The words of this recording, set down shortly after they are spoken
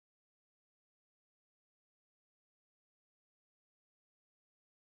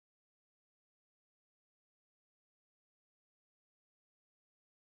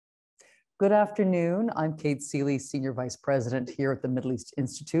Good afternoon. I'm Kate Seelye, Senior Vice President here at the Middle East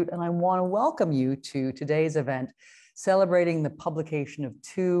Institute, and I want to welcome you to today's event celebrating the publication of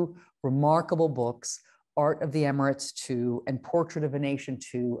two remarkable books, Art of the Emirates II and Portrait of a Nation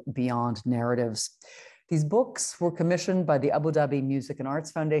II, Beyond Narratives. These books were commissioned by the Abu Dhabi Music and Arts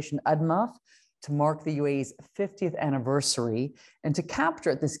Foundation, ADMAF, to mark the UAE's 50th anniversary and to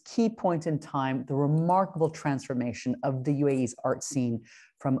capture at this key point in time the remarkable transformation of the UAE's art scene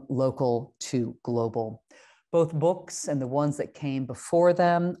from local to global. Both books and the ones that came before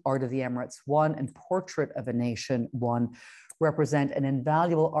them, Art of the Emirates I and Portrait of a Nation I, represent an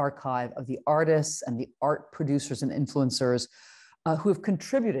invaluable archive of the artists and the art producers and influencers who have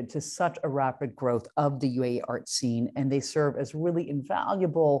contributed to such a rapid growth of the UAE art scene, and they serve as really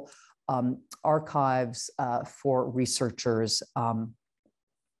invaluable archives for researchers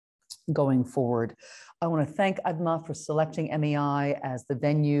going forward. I want to thank ADMAF for selecting MEI as the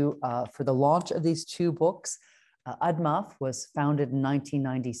venue for the launch of these two books. ADMAF was founded in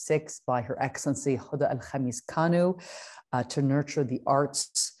 1996 by Her Excellency Huda Al-Khamis Kanu to nurture the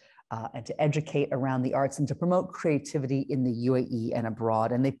arts and to educate around the arts and to promote creativity in the UAE and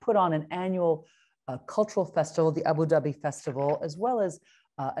abroad. And they put on an annual cultural festival, the Abu Dhabi Festival, as well as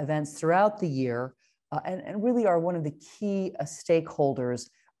events throughout the year, and really are one of the key stakeholders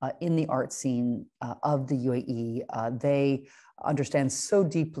in the art scene of the UAE. They understand so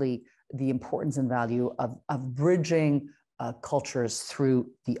deeply the importance and value of bridging cultures through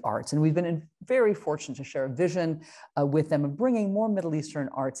the arts. And we've been very fortunate to share a vision with them of bringing more Middle Eastern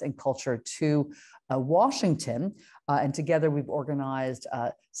arts and culture to Washington. And together we've organized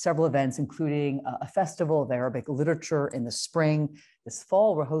several events, including a festival of Arabic literature in the spring. This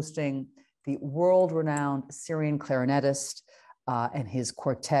fall, we're hosting the world-renowned Syrian clarinetist and his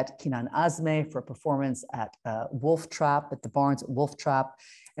quartet, Kinan Azmeh, for a performance at Wolf Trap, at the Barnes at Wolf Trap.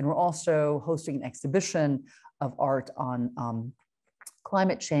 And we're also hosting an exhibition of art on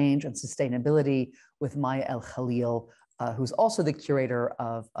climate change and sustainability with Maya El Khalil, who's also the curator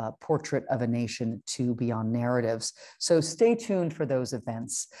of Portrait of a Nation II, Beyond Narratives. So stay tuned for those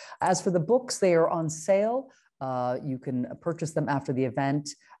events. As for the books, they are on sale. You can purchase them after the event,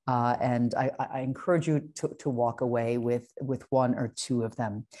 and I encourage you to walk away with one or two of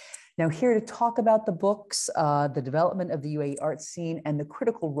them. Now, here to talk about the books, the development of the UAE art scene, and the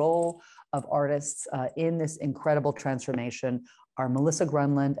critical role of artists in this incredible transformation are Melissa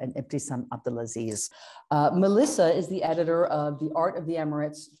Gronlund and Ebtisam Abdulaziz. Melissa is the editor of the Art of the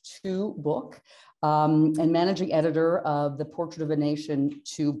Emirates II book and managing editor of the Portrait of a Nation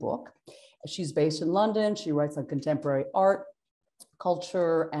II book. She's based in London. She writes on contemporary art,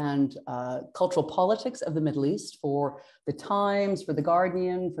 culture, and cultural politics of the Middle East for The Times, for The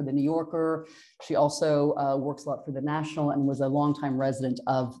Guardian, for The New Yorker. She also works a lot for The National and was a longtime resident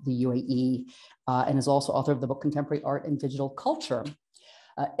of the UAE and is also author of the book Contemporary Art and Digital Culture.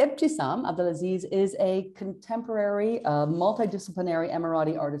 Ebtisam Abdulaziz is a contemporary, multidisciplinary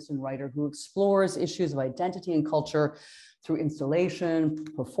Emirati artist and writer who explores issues of identity and culture through installation,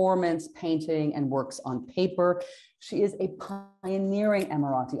 performance, painting, and works on paper. She is a pioneering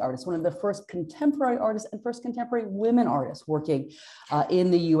Emirati artist, one of the first contemporary artists and first contemporary women artists working in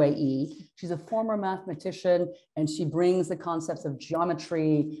the UAE. She's a former mathematician, and she brings the concepts of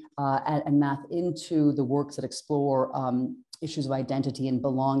geometry and math into the works that explore issues of identity and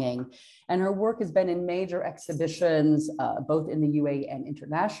belonging. And her work has been in major exhibitions, both in the UAE and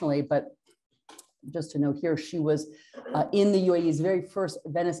internationally, but just to note here, she was in the UAE's very first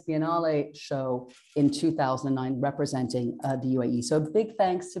Venice Biennale show in 2009, representing the UAE. So big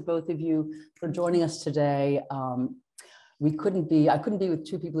thanks to both of you for joining us today. I couldn't be with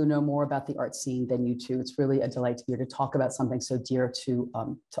two people who know more about the art scene than you two. It's really a delight to be here to talk about something so dear to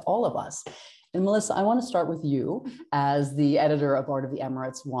all of us. And Melissa, I want to start with you as the editor of Art of the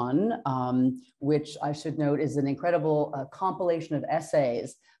Emirates I, which I should note is an incredible compilation of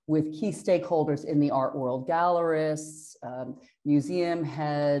essays with key stakeholders in the art world, gallerists, museum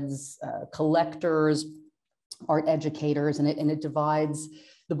heads, collectors, art educators, and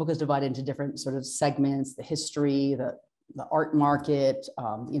the book is divided into different sort of segments, the history, the art market,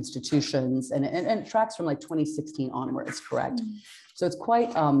 the institutions, and it tracks from like 2016 onwards, correct? Mm-hmm. So it's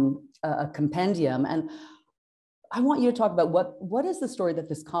quite a compendium. And I want you to talk about what is the story that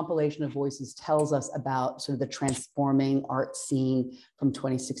this compilation of voices tells us about sort of the transforming art scene from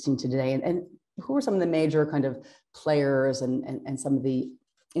 2016 to today, and who are some of the major kind of players and some of the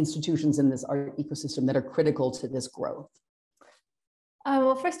institutions in this art ecosystem that are critical to this growth?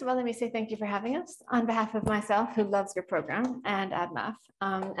 Well, first of all, let me say thank you for having us on behalf of myself, who loves your program, and ADMAF.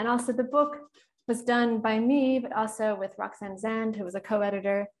 And also the book was done by me, but also with Roxanne Zand, who was a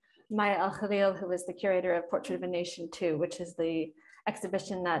co-editor, Maya Al-Khalil, who was the curator of Portrait of a Nation 2, which is the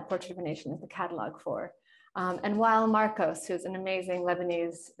exhibition that Portrait of a Nation is the catalog for. And Wael Marcos, who's an amazing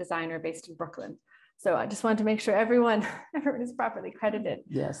Lebanese designer based in Brooklyn. So I just wanted to make sure everyone is properly credited.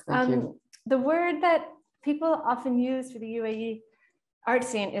 Yes, thank you. The word that people often use for the UAE art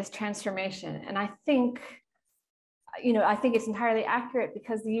scene is transformation. And I think it's entirely accurate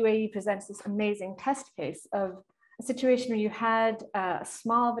because the UAE presents this amazing test case of a situation where you had a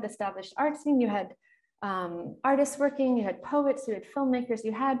small but established art scene, you had artists working, you had poets, you had filmmakers,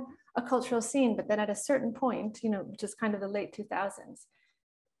 you had a cultural scene, but then at a certain point, which is kind of the late 2000s,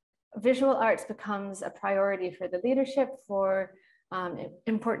 visual arts becomes a priority for the leadership, for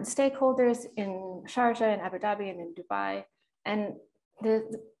important stakeholders in Sharjah and Abu Dhabi and in Dubai. And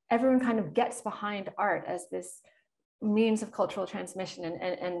everyone kind of gets behind art as this means of cultural transmission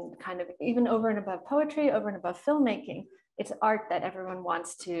and kind of even over and above poetry, over and above filmmaking, it's art that everyone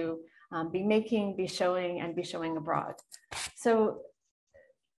wants to be making, be showing abroad. So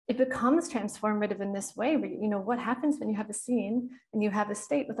it becomes transformative in this way where, what happens when you have a scene and you have a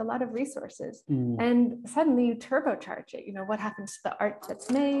state with a lot of resources and suddenly you turbocharge it, what happens to the art that's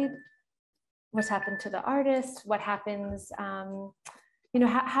made, what's happened to the artist, what happens, how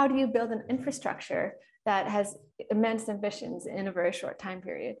do you build an infrastructure that has immense ambitions in a very short time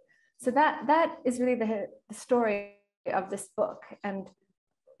period? So that is really the story of this book. And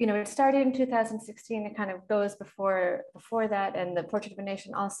it started in 2016. It kind of goes before that, and the Portrait of a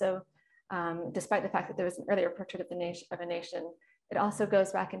Nation also, despite the fact that there was an earlier Portrait of a Nation, it also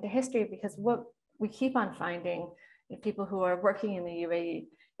goes back into history, because what we keep on finding in people who are working in the UAE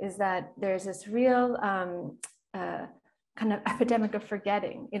is that there's this real kind of epidemic of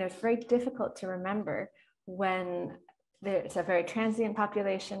forgetting. It's very difficult to remember when it's a very transient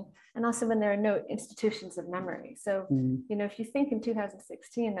population, and also when there are no institutions of memory. So, if you think in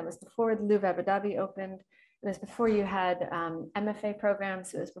 2016, that was before the Louvre Abu Dhabi opened, it was before you had MFA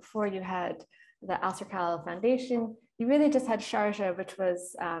programs, it was before you had the Al Sirkal Foundation. You really just had Sharjah, which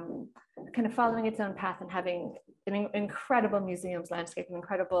was kind of following its own path and having incredible museums, landscape, and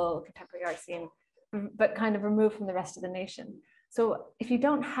incredible contemporary art scene, but kind of removed from the rest of the nation. So if you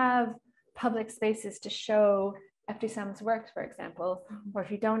don't have public spaces to show Ebtisam's works, for example, or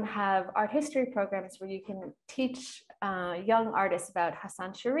if you don't have art history programs where you can teach young artists about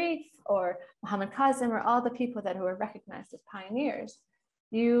Hassan Sharif or Muhammad Kazim or all the people who are recognized as pioneers,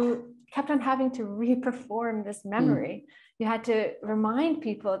 you kept on having to re-perform this memory. You had to remind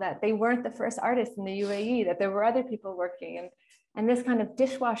people that they weren't the first artists in the UAE, that there were other people working, and this kind of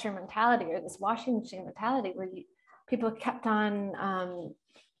dishwasher mentality or this washing machine mentality where people kept on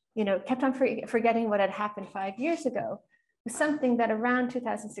forgetting what had happened 5 years ago, was something that around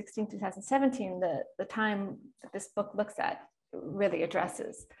 2016, 2017, the time that this book looks at, really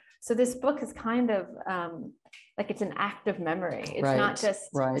addresses. So this book is kind of like it's an act of memory. It's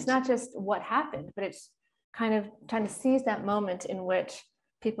it's not just what happened, but it's kind of trying to seize that moment in which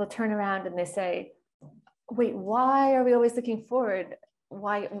people turn around and they say, wait, why are we always looking forward?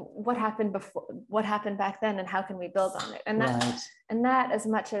 What happened before, what happened back then, and how can we build on it? And that as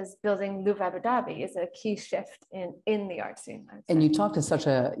much as building Louvre Abu Dhabi is a key shift in the art scene. And you talked to such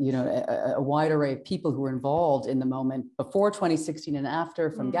a wide array of people who were involved in the moment before 2016 and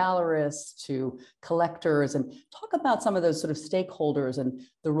after, from gallerists to collectors, and talk about some of those sort of stakeholders and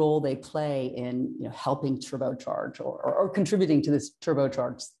the role they play in helping turbocharge or contributing to this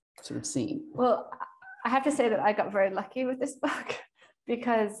turbocharged sort of scene. Well, I have to say that I got very lucky with this book,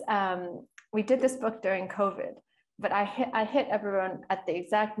 because we did this book during COVID, but I hit everyone at the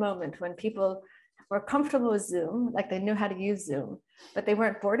exact moment when people were comfortable with Zoom, like they knew how to use Zoom, but they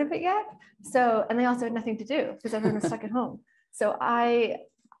weren't bored of it yet. So, and they also had nothing to do because everyone was stuck at home. So I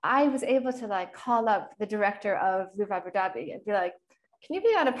was able to call up the director of Louvre Abu Dhabi and be like, can you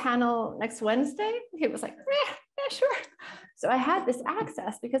be on a panel next Wednesday? He was like, yeah, sure. So I had this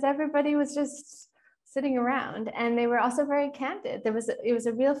access because everybody was just sitting around, and they were also very candid. It was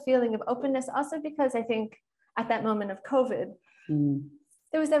a real feeling of openness, also because I think at that moment of COVID,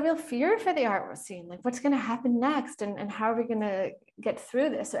 there was that real fear for the art scene, like what's going to happen next, and how are we going to get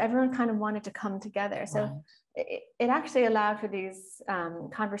through this? So everyone kind of wanted to come together. So it actually allowed for these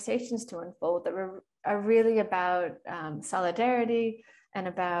conversations to unfold that are really about solidarity and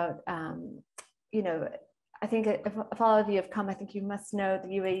about, I think if all of you have come, I think you must know the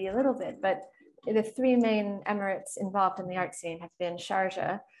UAE a little bit, but the three main emirates involved in the art scene have been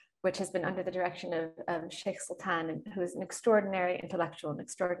Sharjah, which has been under the direction of Sheikh Sultan, who is an extraordinary intellectual, an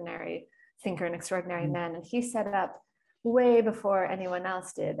extraordinary thinker, an extraordinary man. And he set up, way before anyone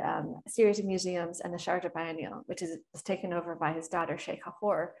else did, a series of museums and the Sharjah Biennial, which was taken over by his daughter, Sheikh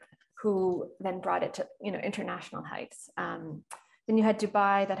Hahor, who then brought it to, you know, international heights. Then you had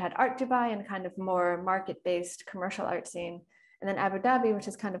Dubai that had Art Dubai and kind of more market-based commercial art scene. And then Abu Dhabi, which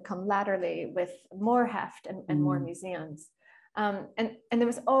has kind of come laterally with more heft and more museums. And there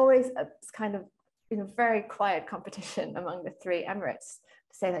was always a kind of, you know, very quiet competition among the three Emirates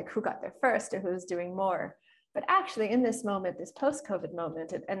to say like who got there first or who was doing more. But actually in this moment, this post-COVID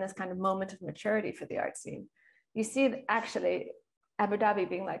moment and this kind of moment of maturity for the art scene, you see actually Abu Dhabi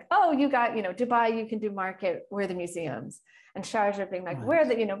being like, oh, you got, you know, Dubai, you can do market, we're the museums. And Sharjah being like, we're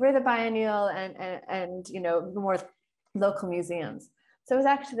the biennial and you know, more local museums. So it was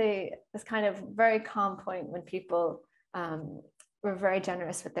actually this kind of very calm point when people were very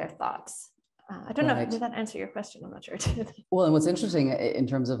generous with their thoughts. I don't know, did that answer your question? I'm not sure. Well, and what's interesting in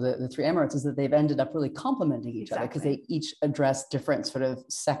terms of the three Emirates is that they've ended up really complementing each other because they each address different sort of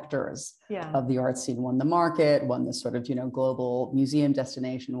sectors of the art scene. One, the market, one, the sort of, you know, global museum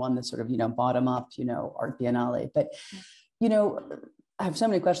destination, one, the sort of, you know, bottom up, you know, art biennale. But, you know, I have so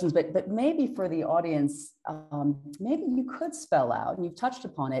many questions, but maybe for the audience, maybe you could spell out, and you've touched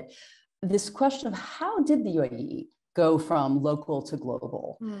upon it, this question of how did the UAE go from local to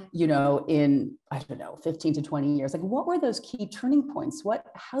global, you know, in, I don't know, 15 to 20 years? Like, what were those key turning points?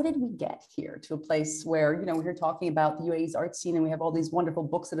 How did we get here to a place where, you know, we're talking about the UAE's art scene and we have all these wonderful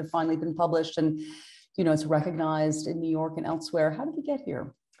books that have finally been published and, you know, it's recognized in New York and elsewhere. How did we get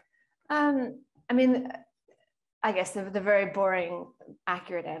here? I mean, I guess the very boring,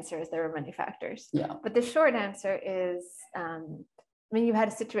 accurate answer is there were many factors. Yeah. But the short answer is, I mean, you had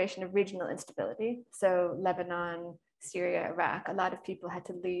a situation of regional instability. So Lebanon, Syria, Iraq, a lot of people had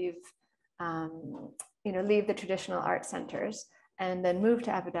to leave, you know, leave the traditional art centers and then move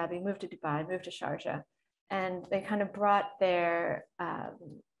to Abu Dhabi, move to Dubai, move to Sharjah. And they kind of brought their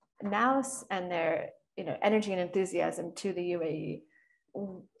nous and their, you know, energy and enthusiasm to the UAE.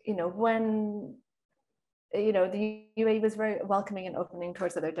 You know, when, you know, the UAE was very welcoming and opening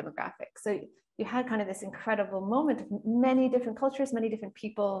towards other demographics. So you had kind of this incredible moment of many different cultures, many different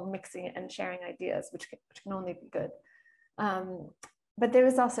people mixing and sharing ideas, which can only be good. But there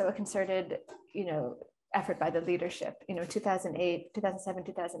was also a concerted, you know, effort by the leadership. You know, 2007,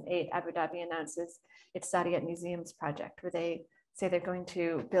 2008, Abu Dhabi announces its Saadiyat Museums project, where they say they're going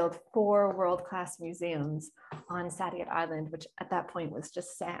to build 4 world-class museums on Saadiyat Island, which at that point was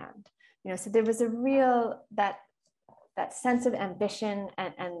just sand. You know, so there was a real, that sense of ambition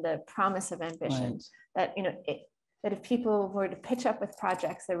and the promise of ambition that, you know, that if people were to pitch up with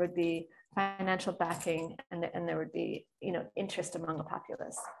projects, there would be financial backing and there would be, you know, interest among the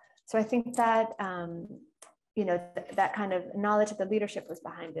populace. So I think that, you know, that kind of knowledge of the leadership was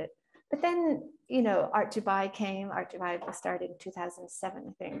behind it. But then, you know, Art Dubai came. Art Dubai was started in 2007,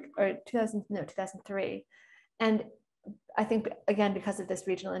 I think, or 2003. And I think, again, because of this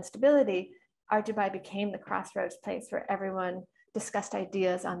regional instability, Art Dubai became the crossroads place where everyone discussed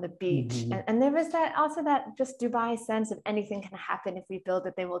ideas on the beach. And there was that also that just Dubai sense of anything can happen if we build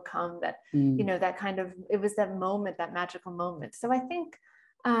it, they will come, that, you know, that kind of, it was that moment, that magical moment. So I think,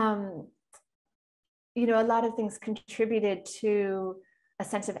 you know, a lot of things contributed to a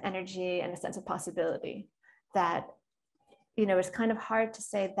sense of energy and a sense of possibility that, you know, it's kind of hard to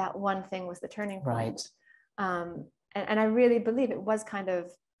say that one thing was the turning point. And I really believe it was kind of,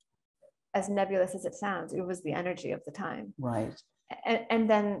 as nebulous as it sounds, it was the energy of the time. And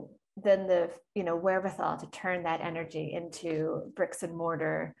then the, you know, wherewithal to turn that energy into bricks and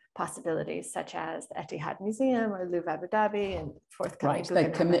mortar possibilities, such as the Etihad Museum or Louvre Abu Dhabi and forthcoming.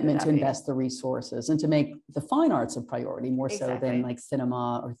 That commitment to invest the resources and to make the fine arts a priority more so than like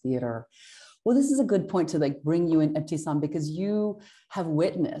cinema or theater. Well, this is a good point to like bring you in, Ebtisam, because you have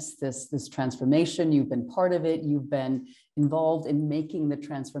witnessed this transformation. You've been part of it. You've been involved in making the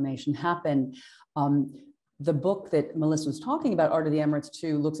transformation happen. The book that Melissa was talking about, Art of the Emirates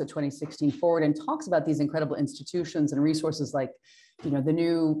 2, looks at 2016 forward and talks about these incredible institutions and resources like, you know, the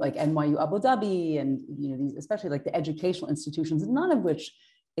new like NYU Abu Dhabi and, you know, these, especially like the educational institutions, none of which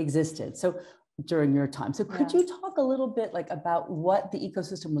existed. So during your time. So could you talk a little bit like about what the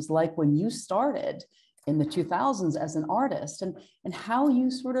ecosystem was like when you started in the 2000s as an artist and how you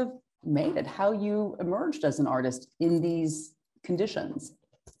sort of made it, how you emerged as an artist in these conditions?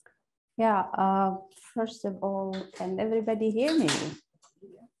 Yeah, first of all, can everybody hear me?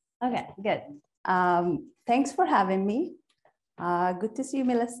 Okay, good. Thanks for having me. Good to see you,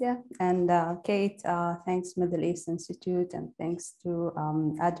 Melissa and Kate. Thanks, Middle East Institute, and thanks to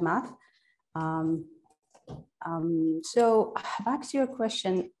ADMAF. So back to your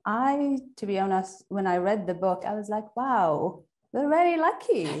question, to be honest, when I read the book, I was like, wow, they're very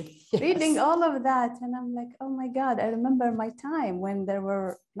lucky Yes. reading all of that. And I'm like, oh my God, I remember my time when there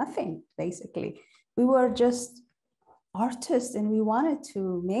were nothing, basically. We were just artists and we wanted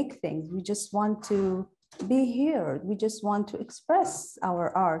to make things. We just want to be here. We just want to express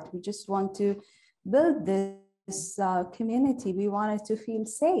our art. We just want to build this community. We wanted to feel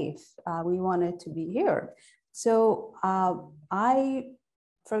safe. We wanted to be here. So I,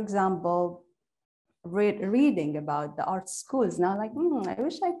 for example, reading about the art schools now, like, I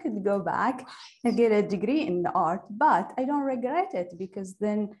wish I could go back and get a degree in the art, but I don't regret it because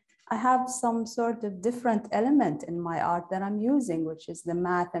then I have some sort of different element in my art that I'm using, which is the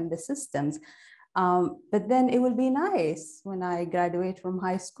math and the systems. But then it will be nice when I graduate from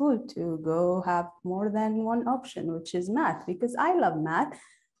high school to go have more than one option, which is math, because I love math.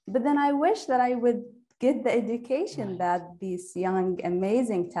 But then I wish that I would get the education that these young,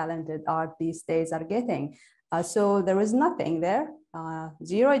 amazing, talented art these days are getting. So there was nothing there,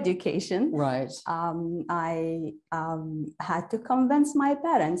 zero education. Right. I had to convince my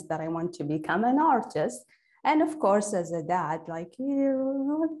parents that I want to become an artist. And of course, as a dad, like,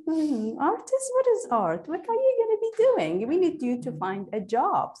 artist, what is art? What are you going to be doing? We need you to find a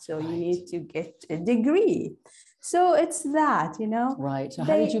job. So you need to get a degree. So it's that, you know. Right. So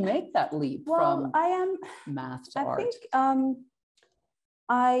how did you make that leap from math to art? I think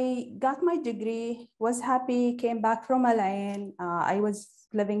I got my degree, was happy, came back from Al Ain. I was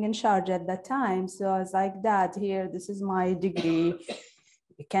living in Sharjah at that time. So I was like, Dad, here, this is my degree.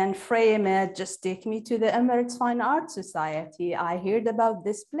 You can frame it, just take me to the Emirates Fine Art Society. I heard about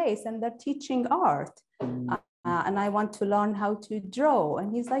this place and they're teaching art. And I want to learn how to draw.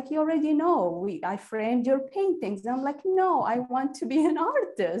 And he's like, you already know, I framed your paintings. And I'm like, no, I want to be an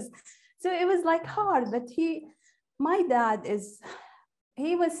artist. So it was like hard, but my dad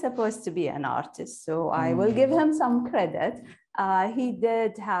he was supposed to be an artist. So I will give him some credit. He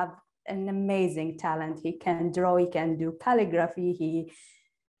did have an amazing talent. He can draw, he can do calligraphy.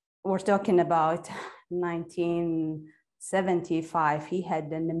 We're talking about 1975. He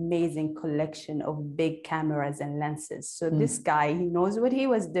had an amazing collection of big cameras and lenses. So this guy, he knows what he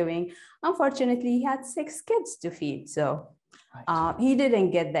was doing. Unfortunately, he had 6 kids to feed. So he didn't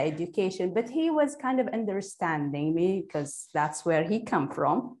get the education, but he was kind of understanding me because that's where he come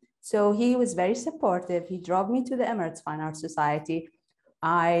from. So he was very supportive. He drove me to the Emirates Fine Art Society.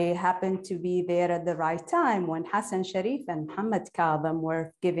 I happened to be there at the right time when Hassan Sharif and Muhammad Kadhim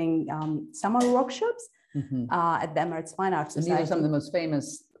were giving summer workshops at the Emirates Fine Art Society. And these are some of the most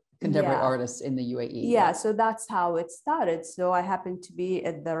famous contemporary artists in the UAE. Yeah, so that's how it started. So I happened to be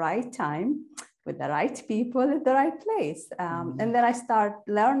at the right time with the right people at the right place. And then I start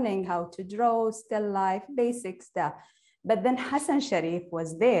learning how to draw, still life, basic stuff. But then Hassan Sharif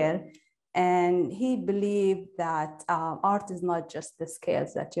was there. And he believed that art is not just the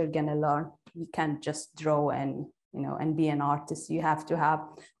skills that you're going to learn. You can't just draw and be an artist. You have to have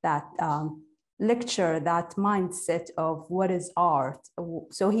that lecture, that mindset of what is art.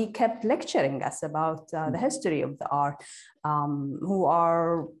 So he kept lecturing us about the history of the art, who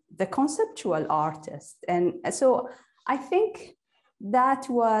are the conceptual artists. And so I think that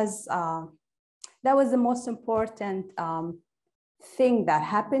was the most important thing that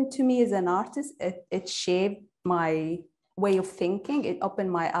happened to me as an artist. It shaped my way of thinking. It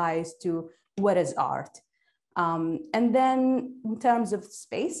opened my eyes to what is art. And then in terms of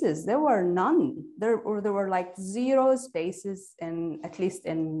spaces, there were none. There were like 0 spaces at least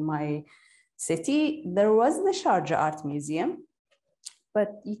in my city. There was the Sharjah Art Museum,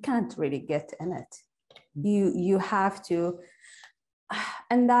 but you can't really get in it. You have to,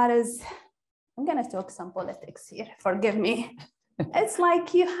 and that is, I'm gonna talk some politics here, forgive me. It's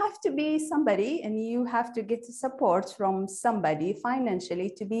like you have to be somebody and you have to get support from somebody financially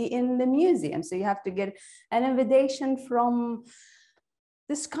to be in the museum. So you have to get an invitation from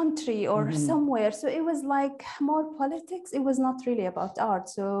this country or somewhere. So it was like more politics. It was not really about art.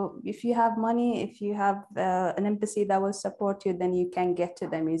 So if you have money, if you have an embassy that will support you, then you can get to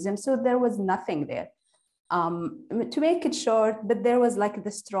the museum. So there was nothing there. To make it short, but there was like the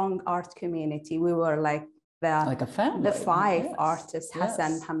strong art community. We were like a family. The 5 artists,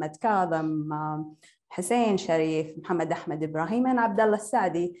 Hassan, Muhammad Kadhim, Hussein Sharif, Muhammad Ahmed Ibrahim, and Abdullah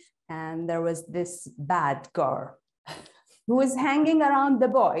Sadi. And there was this bad girl who was hanging around the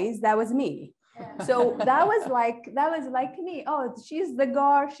boys. That was me. So that was like me. Oh, she's the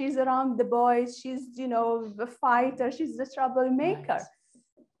girl. She's around the boys. She's, the fighter. She's the troublemaker.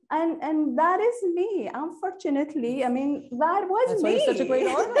 And that is me. Unfortunately, I mean, that was That's me. why you're such a great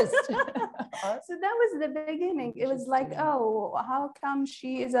artist. So that was the beginning. It was like, oh, how come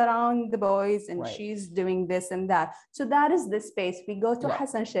she is around the boys and she's doing this and that? So that is the space. We go to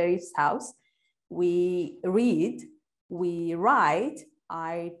Hassan Sharif's house, we read, we write.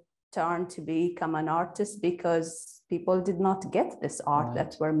 I turned to become an artist because people did not get this art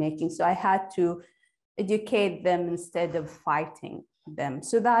that we're making. So I had to educate them instead of fighting them.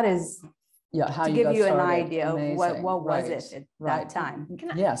 So that is how to you give got you an started. idea of what was it at that time.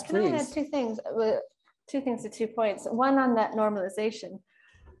 Yes, please. Can I add two things to 2 points? One on that normalization.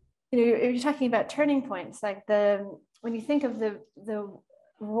 You're talking about turning points, like when you think of the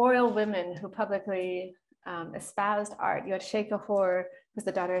royal women who publicly espoused art. You had Sheikha Hour, who's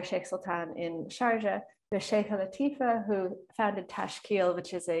the daughter of Sheikh Sultan in Sharjah. There's Sheikha Latifa, who founded Tashkil,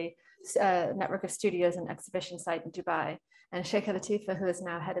 which is a network of studios and exhibition site in Dubai, and Sheikha Latifa, who is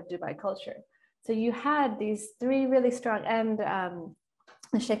now head of Dubai Culture. So you had these three really strong, and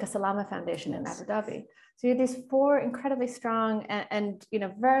the Sheikha Salama Foundation in Abu Dhabi. So you had these four incredibly strong and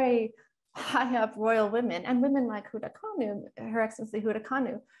very high up royal women, and women like Huda Kanu, Her Excellency Huda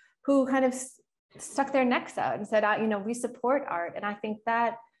Kanu, who kind of stuck their necks out and said, we support art. And I think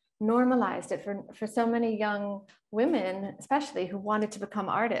that normalized it for so many young women, especially who wanted to become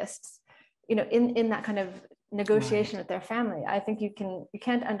artists, in that kind of negotiation with their family. I think you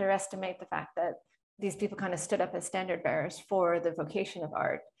can't underestimate the fact that these people kind of stood up as standard bearers for the vocation of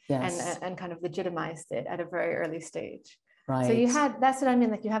art and kind of legitimized it at a very early stage. Right. So that's what I mean,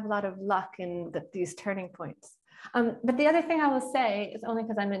 like you have a lot of luck in these turning points. But the other thing I will say is, only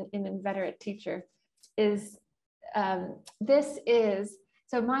because I'm an inveterate teacher, is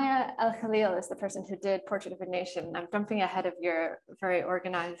so Maya Al-Khalil is the person who did Portrait of a Nation. I'm jumping ahead of your very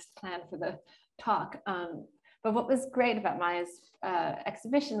organized plan for the talk. But what was great about Maya's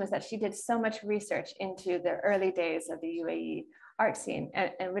exhibition was that she did so much research into the early days of the UAE art scene,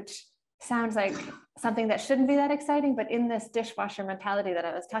 and which sounds like something that shouldn't be that exciting, but in this dishwasher mentality that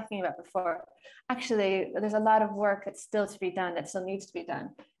I was talking about before, actually, there's a lot of work that's still to be done, that still needs to be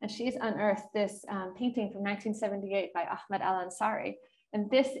done. And she's unearthed this painting from 1978 by Ahmed Al-Ansari. And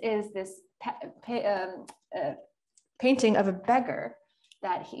this is this painting of a beggar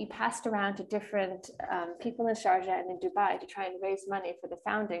that he passed around to different people in Sharjah and in Dubai to try and raise money for the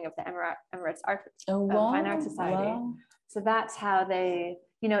founding of the Emirates Fine Art Society. Wow. So that's how they,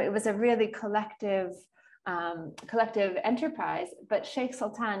 it was a really collective enterprise, but Sheikh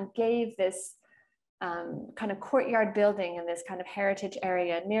Sultan gave this kind of courtyard building in this kind of heritage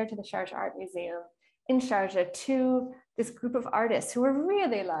area near to the Sharjah Art Museum in Sharjah to this group of artists who were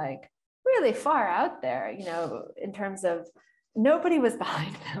really far out there, in terms of nobody was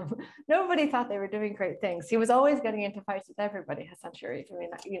behind them. Nobody thought they were doing great things. He was always getting into fights with everybody, Hassan Sharif. I mean,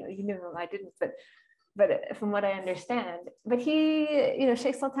 you knew him, I didn't, but from what I understand, but he,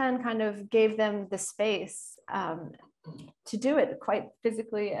 Sheikh Sultan kind of gave them the space to do it quite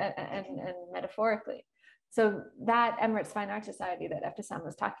physically and metaphorically. So that Emirates Fine Art Society that Ebtisam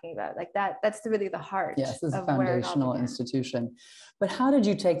was talking about, like that's really the heart. Yes, this is a foundational institution. But how did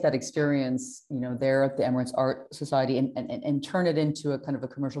you take that experience, there at the Emirates Art Society and turn it into a kind of a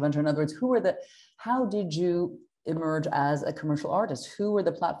commercial venture? In other words, how did you emerge as a commercial artist? Who were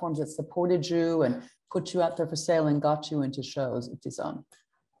the platforms that supported you and put you out there for sale and got you into shows, Ebtisam?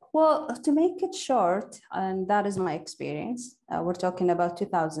 Well, to make it short, and that is my experience, we're talking about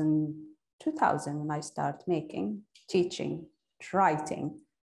 2000 when I start making, teaching, writing,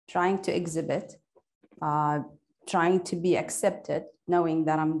 trying to exhibit, trying to be accepted, knowing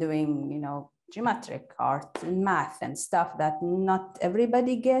that I'm doing, geometric art and math and stuff that not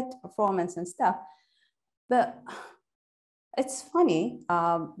everybody get, performance and stuff. But it's funny,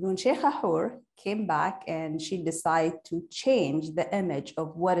 when Sheikha Hour came back and she decided to change the image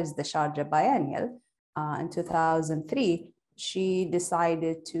of what is the Sharjah Biennial in 2003, she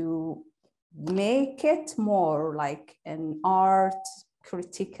decided to make it more like an art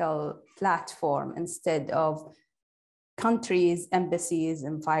critical platform instead of countries, embassies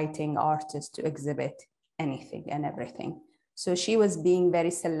inviting artists to exhibit anything and everything. So she was being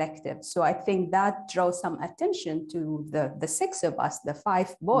very selective. So I think that drew some attention to the six of us, the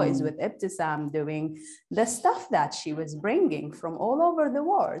five boys, with Ebtisam doing the stuff that she was bringing from all over the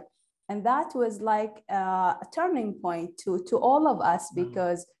world. And that was like a turning point to all of us,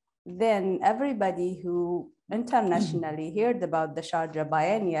 because then everybody who internationally heard about the Sharjah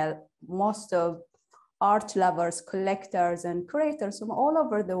Biennial, most of art lovers, collectors, and curators from all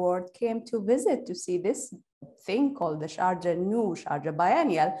over the world came to visit to see this thing called the Sharjah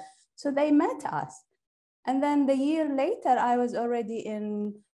Biennial. So they met us. And then the year later, I was already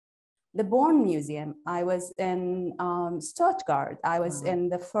in the Bonn Museum. I was in Stuttgart. I was in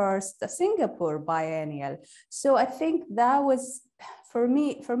the first Singapore Biennial. So I think that was, for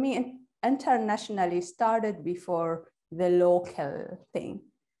me, internationally started before the local thing.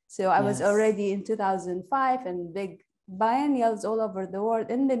 So I was already in 2005 and big biennials all over the world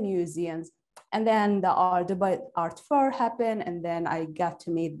in the museums. And then the Dubai Art Fair happened, and then I got to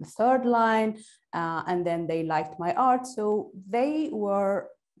meet the Third Line, and then they liked my art. So they were,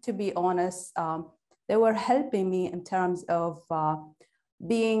 to be honest, they were helping me in terms of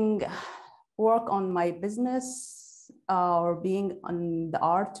work on my business or being on the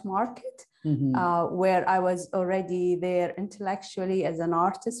art market, where I was already there intellectually as an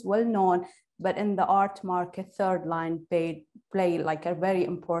artist, well known, but in the art market, Third Line played like a very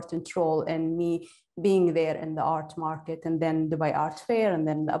important role in me being there in the art market, and then Dubai Art Fair, and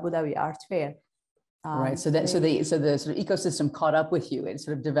then the Abu Dhabi Art Fair. Right. So the sort of ecosystem caught up with you. It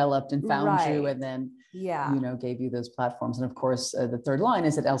sort of developed and found you, and then gave you those platforms. And of course, the Third Line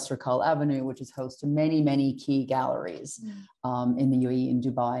is at El Circal Avenue, which is host to many, many key galleries in the UAE, in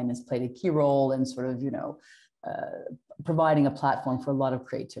Dubai, and has played a key role in sort of providing a platform for a lot of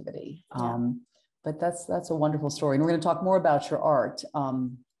creativity. But that's a wonderful story, and we're going to talk more about your art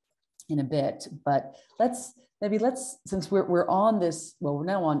in a bit. But let's, since we're on this, well, we're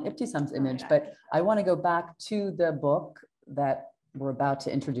now on Ebtisam's image, but I want to go back to the book that we're about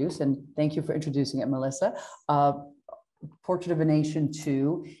to introduce, and thank you for introducing it, Melissa. Portrait of a Nation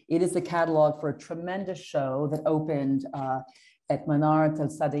 2. It is the catalog for a tremendous show that opened at Manarat Al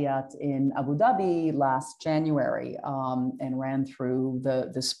Sadiyat in Abu Dhabi last January, and ran through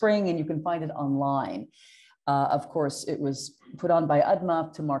the spring, and you can find it online. Of course, it was put on by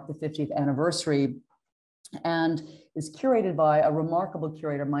ADMAF to mark the 50th anniversary, and is curated by a remarkable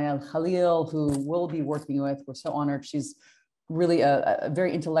curator, Maya Al-Khalil, who we'll be working with. We're so honored. She's really a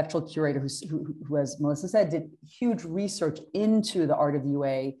very intellectual curator who, as Melissa said, did huge research into the art of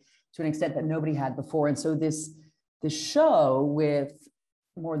UA to an extent that nobody had before. And so this show with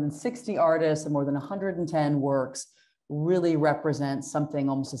more than 60 artists and more than 110 works really represents something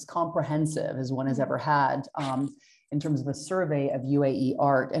almost as comprehensive as one has ever had in terms of a survey of UAE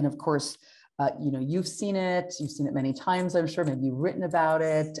art. And of course, you've seen it many times, I'm sure. Maybe you've written about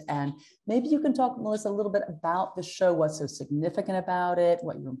it, and maybe you can talk, Melissa, a little bit about the show, what's so significant about it,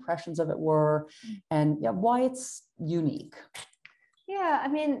 what your impressions of it were, and why it's unique. Yeah, I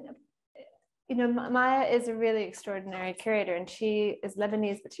mean, Maya is a really extraordinary curator, and she is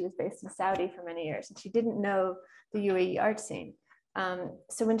Lebanese, but she was based in Saudi for many years, and she didn't know the UAE art scene.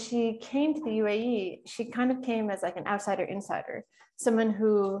 So when she came to the UAE, she kind of came as like an outsider insider, someone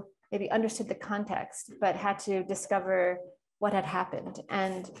who maybe understood the context, but had to discover what had happened.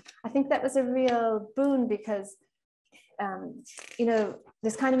 And I think that was a real boon because,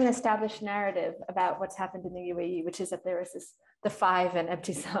 there's kind of an established narrative about what's happened in the UAE, which is that there was the five and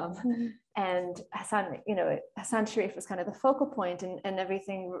Ebtisam, and Hassan Sharif was kind of the focal point, and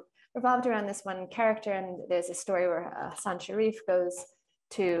everything revolved around this one character. And there's a story where Hassan Sharif goes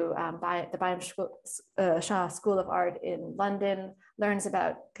to the Bayam Shah School of Art in London, learns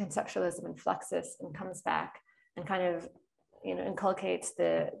about conceptualism and Fluxus, and comes back and kind of inculcates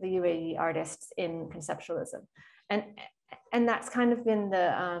the UAE artists in conceptualism. And that's kind of been the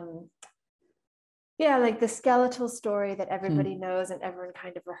the skeletal story that everybody knows and everyone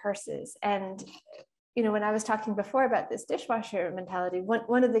kind of rehearses. And when I was talking before about this dishwasher mentality,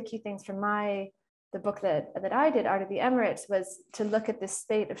 one of the key things from the book that I did, Art of the Emirates, was to look at this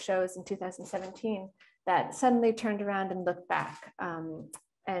spate of shows in 2017 that suddenly turned around and looked back.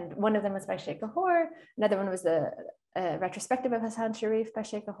 And one of them was by Sheikh Kahor. Another one was a retrospective of Hassan Sharif by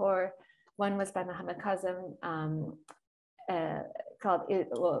Sheikh Kahor. One was by Mohammed Kazim, called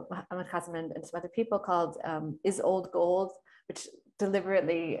Mohammed Kazim and some other people, called Is Old Gold, which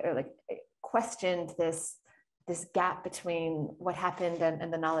deliberately questioned this gap between what happened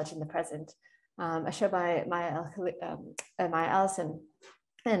and the knowledge in the present. A show by Maya Allison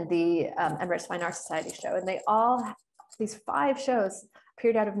and the Emirates Fine Arts Society show. And these 5 shows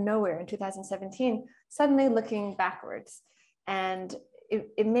appeared out of nowhere in 2017, suddenly looking backwards. And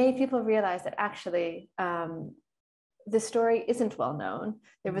it made people realize that actually the story isn't well known.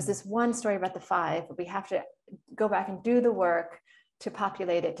 There was this one story about the 5, but we have to go back and do the work to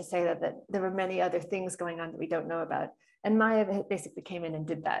populate it, to say that there were many other things going on that we don't know about. And Maya basically came in and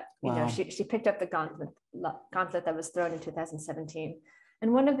did that. Wow. She picked up the gauntlet that was thrown in 2017.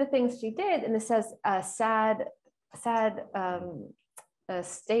 And one of the things she did, and this says a sad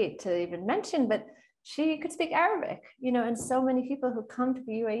state to even mention, but she could speak Arabic, and so many people who come to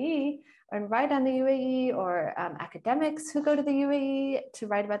the UAE and write on the UAE, or academics who go to the UAE to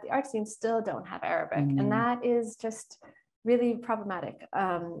write about the art scene still don't have Arabic. And that is just really problematic.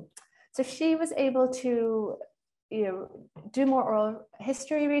 So she was able to, do more oral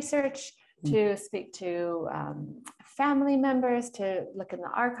history research, to speak to family members, to look in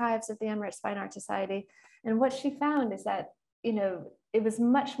the archives of the Emirates Fine Art Society. And what she found is that, it was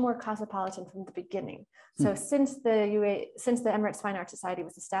much more cosmopolitan from the beginning. So since the Emirates Fine Art Society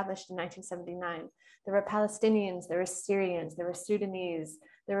was established in 1979, there were Palestinians, there were Syrians, there were Sudanese,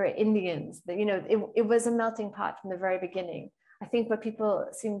 there were Indians. It was a melting pot from the very beginning. I think what people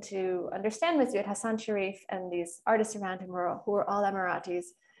seem to understand was you had Hassan Sharif and these artists around him who were all Emiratis.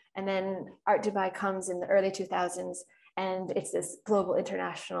 And then Art Dubai comes in the early 2000s, and it's this global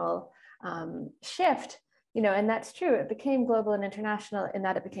international shift. And that's true. It became global and international in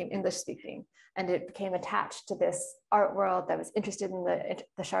that it became English speaking, and it became attached to this art world that was interested in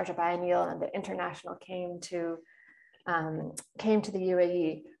the Sharjah Biennial, and the international came to the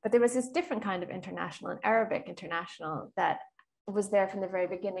UAE. But there was this different kind of international, an Arabic international, that was there from the very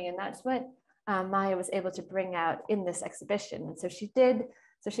beginning. And that's what Maya was able to bring out in this exhibition. And so she did.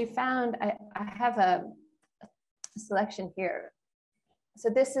 So she found, I have a selection here. So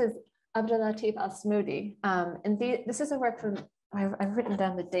this is Abdulaziz al-Smoudi. And this is a work from, I've written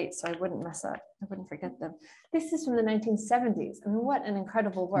down the dates so I wouldn't mess up, I wouldn't forget them. This is from the 1970s. I mean, what an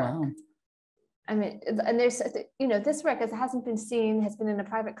incredible work. Wow. I mean, and there's, this work, as it hasn't been seen, has been in a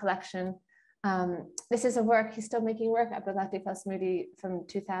private collection. This is a work, he's still making work, Abdulaziz al-Smoudi, from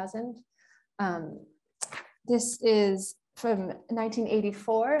 2000. This is from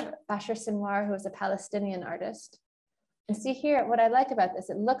 1984, Bashar Sinwar, who was a Palestinian artist. And see here, what I like about this,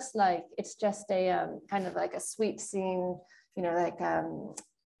 it looks like it's just a kind of like a sweet scene, like a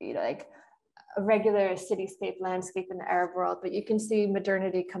regular cityscape landscape in the Arab world, but you can see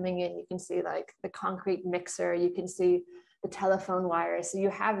modernity coming in. You can see like the concrete mixer, you can see the telephone wires. So you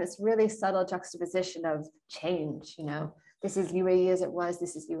have this really subtle juxtaposition of change, this is UAE as it was,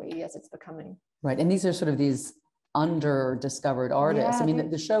 this is UAE as it's becoming. Right, and these are sort of these under-discovered artists. Yeah, I mean,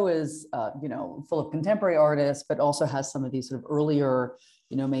 the show is, full of contemporary artists, but also has some of these sort of earlier,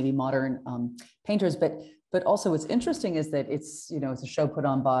 maybe modern painters. But also what's interesting is that it's a show put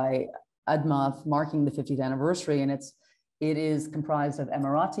on by ADMAF marking the 50th anniversary, and it is comprised of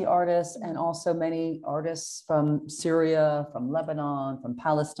Emirati artists and also many artists from Syria, from Lebanon, from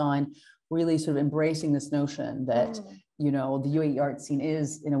Palestine, really sort of embracing this notion that the UAE art scene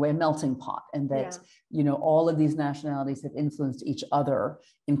is in a way a melting pot, and that all of these nationalities have influenced each other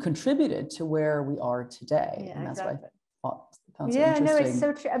and contributed to where we are today. Yeah, and that's exactly. why I found so interesting. No, it's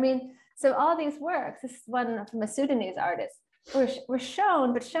so true. I mean, so all these works, this is one from a Sudanese artist, were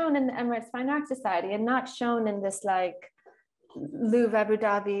shown, but shown in the Emirates Fine Art Society, and not shown in this like Louvre, Abu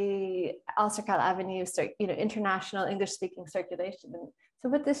Dhabi, Al Sarkal Avenue, international English-speaking circulation. And so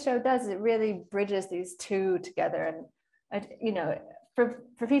what this show does is it really bridges these two together. And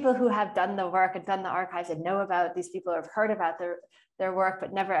for people who have done the work and done the archives and know about these people, or have heard about their work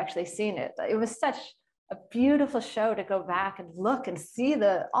but never actually seen it, it was such a beautiful show to go back and look and see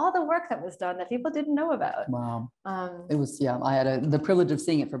all the work that was done that people didn't know about. Wow. It was, I had the privilege of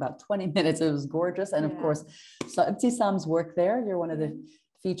seeing it for about 20 minutes. It was gorgeous. And of course, so Ebtisam's work there, you're one of the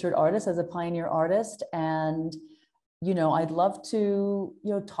featured artists as a pioneer artist. And, I'd love to,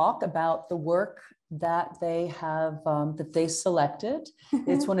 talk about the work that they have, that they selected.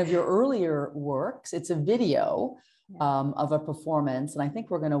 It's one of your earlier works. It's a video of a performance. And I think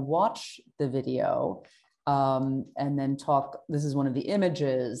we're going to watch the video and then talk. This is one of the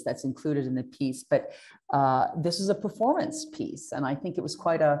images that's included in the piece, but this is a performance piece. And I think it was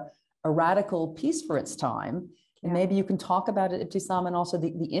quite a radical piece for its time. And maybe you can talk about it, Ebtisam, and also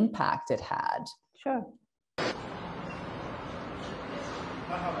the impact it had. Sure.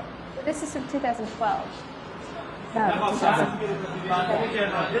 This is from 2012.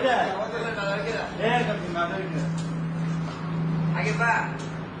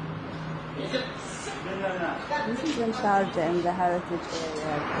 This is in Sharjah, in the heritage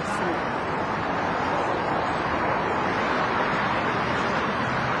area of the sea.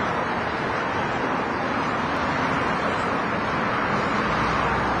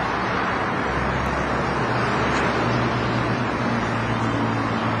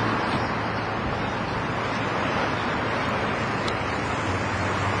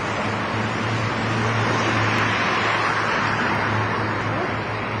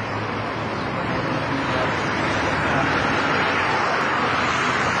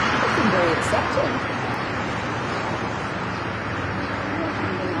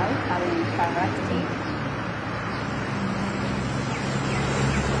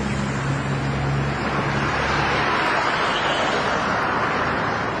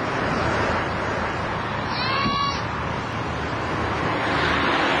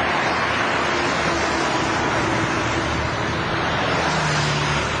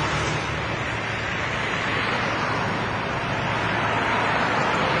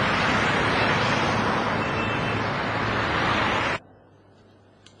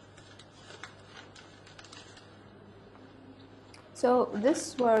 So this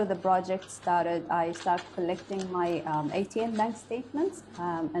is where the project started. I started collecting my ATM bank statements,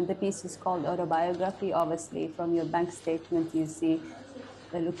 and the piece is called Autobiography. Obviously, from your bank statement, you see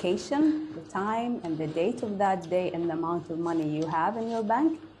the location, the time, and the date of that day, and the amount of money you have in your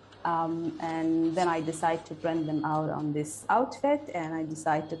bank. And then I decide to print them out on this outfit, and I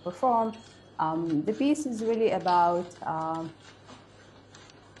decide to perform. The piece is really about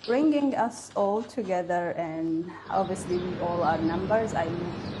bringing us all together, and obviously we all are numbers. I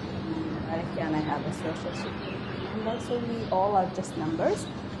moved to America and I have a social security number, so we all are just numbers.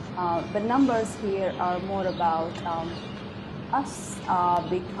 The numbers here are more about us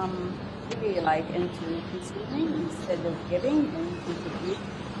become really like into consuming instead of giving, and contributing,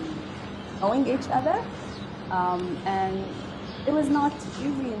 knowing each other. And it was not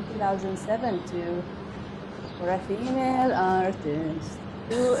easy in 2007 for a female artist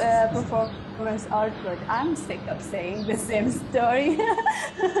to performance art, but I'm sick of saying the same story.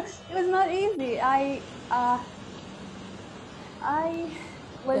 It was not easy. I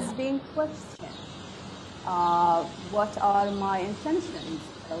was being questioned. What are my intentions?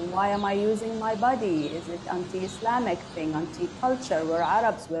 Why am I using my body? Is it anti-Islamic thing, anti-culture? We're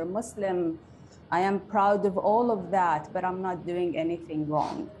Arabs, we're Muslim. I am proud of all of that, but I'm not doing anything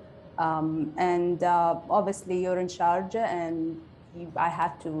wrong. Obviously you're in Sharjah, and I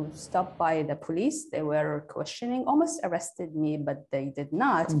had to stop by the police. They were questioning, almost arrested me, but they did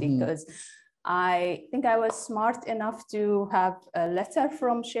not, because I think I was smart enough to have a letter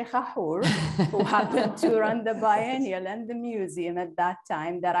from Sheikh Ahour, who happened to run the biennial and the museum at that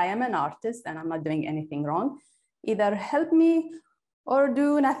time, that I am an artist and I'm not doing anything wrong. Either help me or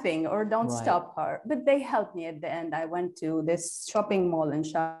do nothing, or don't stop her. But they helped me at the end. I went to this shopping mall in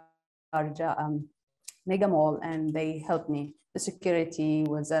Sharjah, Mega Mall, and they helped me. The security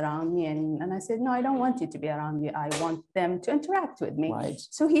was around me, and I said, no, I don't want you to be around me. I want them to interact with me.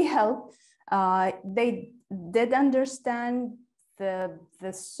 So he helped. They did understand the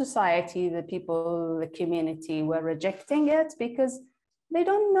society, the people, the community were rejecting it because they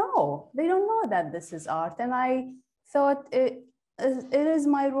don't know. They don't know that this is art. And I thought it is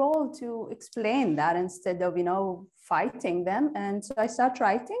my role to explain that instead of, fighting them. And so I started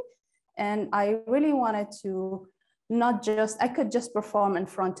writing, and I really wanted to I could just perform in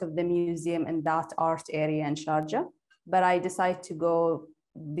front of the museum in that art area in Sharjah, but I decided to go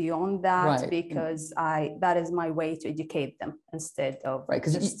beyond that because that is my way to educate them instead of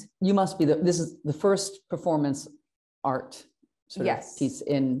because you must be this is the first performance art sort of piece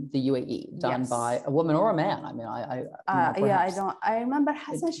in the UAE done by a woman or a man. I mean, I remember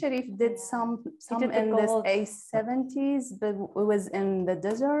Hassan Sharif did some in this A70s, but it was in the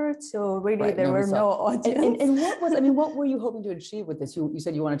desert, so really there were no audience. And what were you hoping to achieve with this? You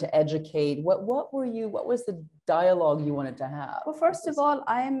said you wanted to educate. What was the dialogue you wanted to have? Well, first of all,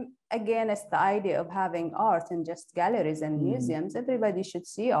 I'm against the idea of having art in just galleries and museums. Everybody should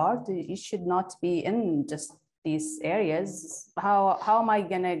see art. You should not be in just these areas. How am I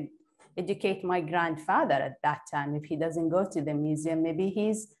gonna educate my grandfather at that time if he doesn't go to the museum? Maybe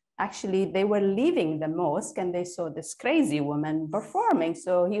they were leaving the mosque and they saw this crazy woman performing.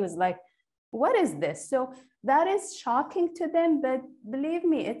 So he was like, what is this? So that is shocking to them, but believe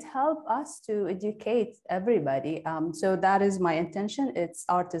me, it helped us to educate everybody. So that is my intention.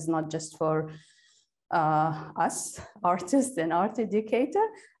 Art is not just for us, artists and art educator.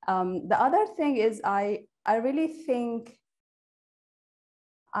 The other thing is I really think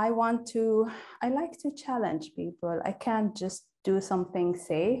I like to challenge people. I can't just do something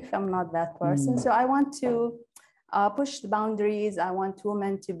safe. I'm not that person. So I want to push the boundaries. I want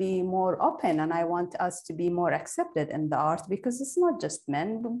women to be more open, and I want us to be more accepted in the art, because it's not just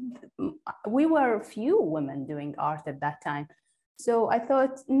men. We were few women doing art at that time. So I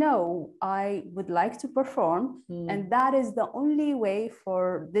thought, no, I would like to perform. And that is the only way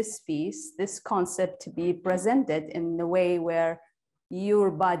for this piece, this concept, to be presented in the way where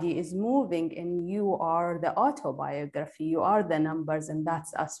your body is moving and you are the autobiography, you are the numbers, and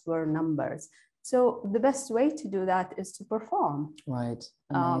that's us, we're numbers. So the best way to do that is to perform. Right,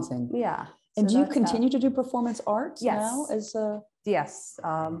 amazing. And do you continue to do performance art now? Yes,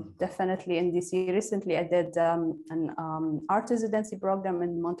 definitely in DC. Recently, I did an art residency program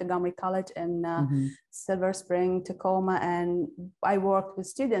in Montgomery College in Silver Spring, Tacoma, and I worked with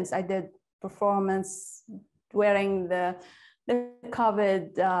students. I did performance wearing the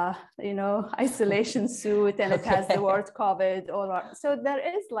COVID, isolation suit, and it has the word COVID all around. So there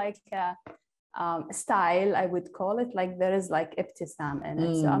is like a style, I would call it, like there is like Ebtisam in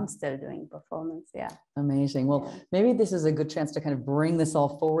it. So I'm still doing performance. Yeah. Amazing. Well, maybe this is a good chance to kind of bring this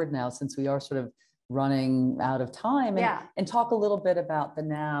all forward now, since we are sort of running out of time, and talk a little bit about the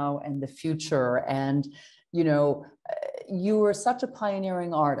now and the future. And, you know, you were such a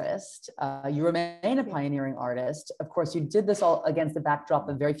pioneering artist. You remain a pioneering artist. Of course, you did this all against the backdrop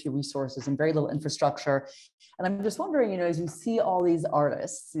of very few resources and very little infrastructure. And I'm just wondering, you know, as you see all these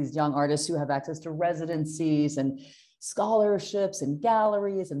artists, these young artists who have access to residencies and scholarships and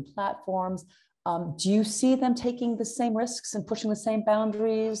galleries and platforms, do you see them taking the same risks and pushing the same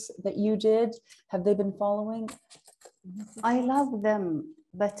boundaries that you did? Have they been following? I love them,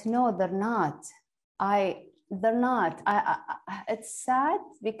 but no, they're not. They're not. It's sad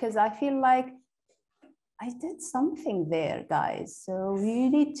because I feel like I did something there, guys. So you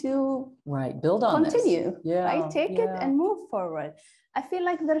need to build on continue, this. right? Take it and move forward. I feel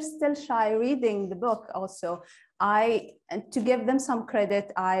like they're still shy reading the book also. To give them some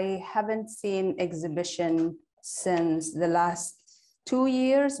credit, I haven't seen exhibition since the last 2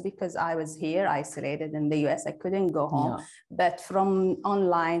 years because I was here isolated in the US. I couldn't go home, but from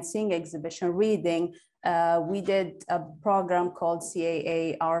online, seeing exhibition, reading, we did a program called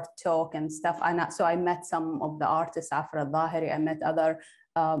CAA Art Talk and stuff. So I met some of the artists, Afra Dhahiri, I met other.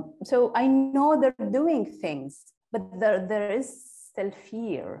 So I know they're doing things, but there is still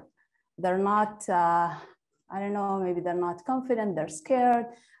fear. They're not, I don't know, maybe they're not confident, they're scared.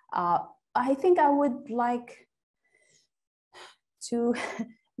 I think I would like to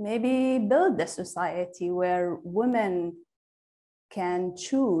maybe build a society where women can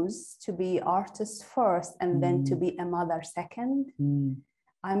choose to be artists first and then to be a mother second.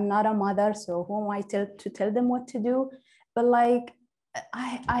 I'm not a mother, so who am I to tell them what to do? But like,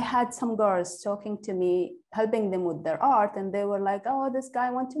 I had some girls talking to me, helping them with their art, and they were like, oh, this guy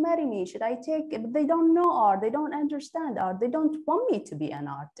wants to marry me. Should I take it? But they don't know art. They don't understand art. They don't want me to be an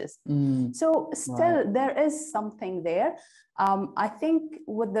artist. So still, there is something there. I think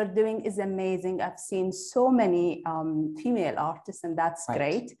what they're doing is amazing. I've seen so many female artists, and that's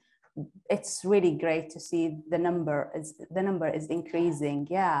great. It's really great to see the number is increasing.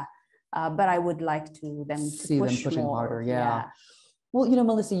 But I would like to see them pushing more. Harder. Well, you know,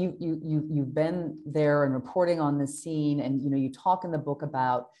 Melissa, you've been there and reporting on this scene, and you know, you talk in the book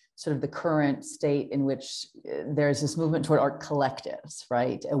about sort of the current state in which there's this movement toward art collectives,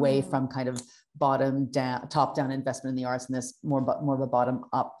 right, away from kind of top-down investment in the arts, and this more of a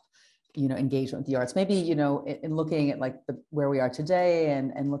bottom-up, you know, engagement with the arts. Maybe, you know, in looking at like where we are today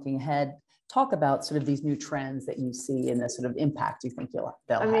and looking ahead, talk about sort of these new trends that you see and the sort of impact you think they'll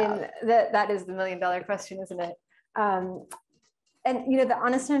have. I mean, that is the million-dollar question, isn't it? And you know, the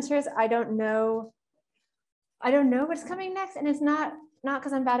honest answer is I don't know what's coming next, and it's not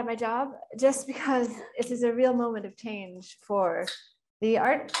because I'm bad at my job, just because it is a real moment of change for the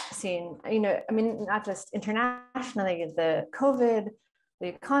art scene. You know, I mean, not just internationally, the COVID, the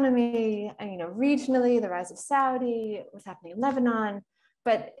economy, and you know, regionally, the rise of Saudi, what's happening in Lebanon,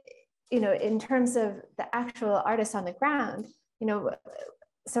 but you know, in terms of the actual artists on the ground, you know.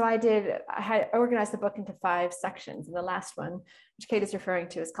 So I had organized the book into 5 sections, and the last one, which Kate is referring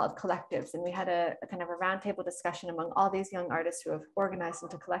to, is called Collectives. And we had a kind of a roundtable discussion among all these young artists who have organized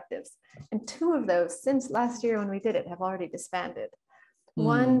into collectives. And 2 of those, since last year when we did it, have already disbanded.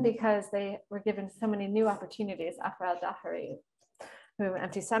 One, because they were given so many new opportunities. Afra Dhahiri, who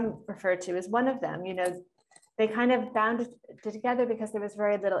Ebtisam referred to, is one of them. You know, they kind of bound it together because there was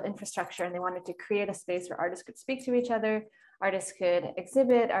very little infrastructure, and they wanted to create a space where artists could speak to each other, artists could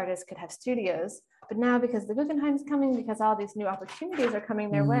exhibit, artists could have studios. But now, because the Guggenheim's coming, because all these new opportunities are coming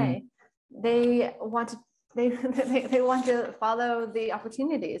their way, they want to follow the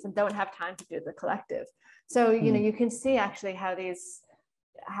opportunities and don't have time to do the collective. So you know, you can see actually how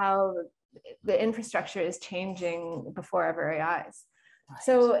the infrastructure is changing before our very eyes.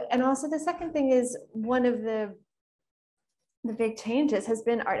 So, and also the second thing is, one of the big changes has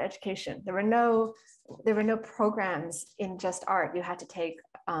been art education. There were no programs in just art. You had to take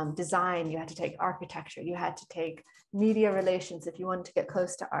design, you had to take architecture, you had to take media relations if you wanted to get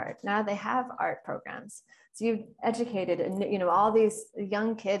close to art. Now they have art programs. So you've educated, and you know, all these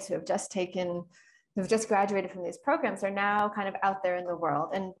young kids who've just graduated from these programs are now kind of out there in the world.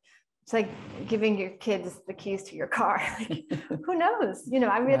 And it's like giving your kids the keys to your car. Like, who knows? You know,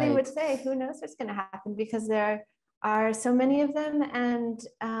 I really would say, who knows what's going to happen, because there are so many of them, and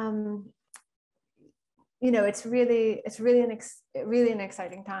you know, it's really an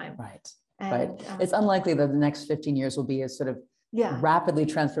exciting time. And, it's unlikely that the next 15 years will be as sort of rapidly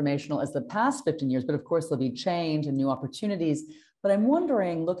transformational as the past 15 years, but of course there'll be change and new opportunities. But I'm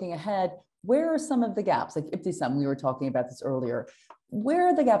wondering, looking ahead, where are some of the gaps? Like Ebtisam, we were talking about this earlier. Where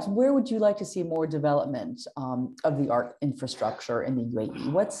are the gaps? Where would you like to see more development of the art infrastructure in the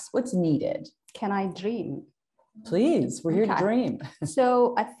UAE? What's needed? Can I dream? Please, we're here to dream.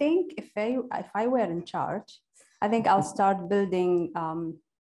 So I think if I were in charge, I think I'll start building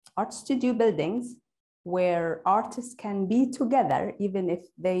art studio buildings where artists can be together, even if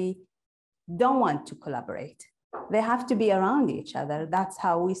they don't want to collaborate. They have to be around each other. That's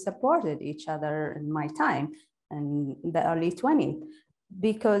how we supported each other in my time in the early 20s,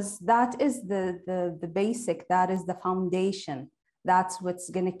 because that is the basic, that is the foundation. That's what's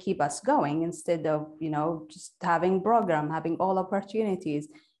going to keep us going, instead of, just having program, having all opportunities.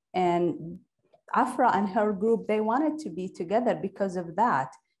 And Afra and her group, they wanted to be together because of that.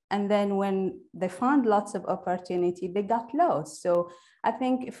 And then when they found lots of opportunity, they got lost. So I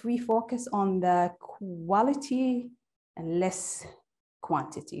think if we focus on the quality and less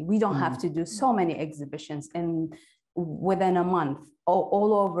quantity, we don't have to do so many exhibitions within a month,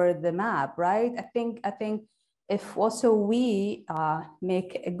 all over the map, right? I think if also we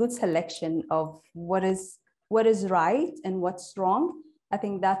make a good selection of what is right and what's wrong, I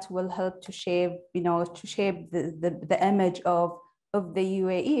think that will help to shape, the image of the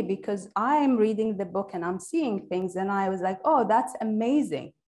UAE, because I'm reading the book and I'm seeing things and I was like, oh, that's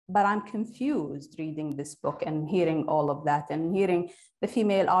amazing. But I'm confused reading this book and hearing all of that and hearing the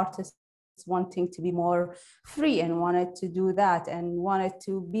female artists wanting to be more free and wanted to do that and wanted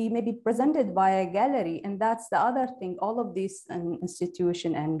to be maybe presented by a gallery. And that's the other thing, all of these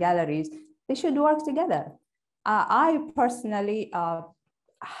institutions and galleries, they should work together. I personally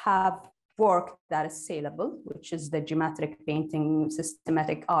have work that is saleable, which is the geometric painting,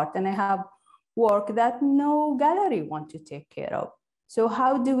 systematic art, and I have work that no gallery want to take care of. So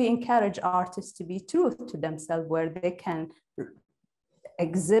how do we encourage artists to be true to themselves, where they can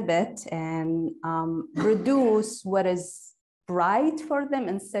exhibit and produce what is right for them,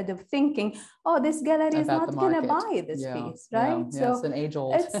 instead of thinking, oh, this gallery is not going to buy this piece, right? Yeah. So it's an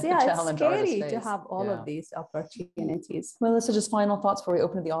age-old challenge. It's scary to have all of these opportunities. Melissa, just final thoughts before we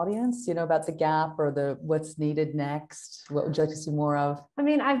open to the audience, about the gap or what's needed next. What would you like to see more of? I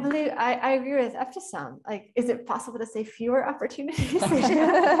mean, I agree with Ebtisam. Like, is it possible to say fewer opportunities?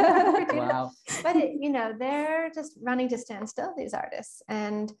 Wow. But they're just running to stand still, these artists,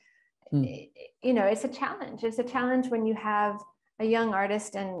 and it's a challenge. It's a challenge when you have a young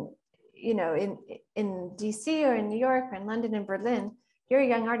artist and, in DC or in New York or in London and Berlin, you're a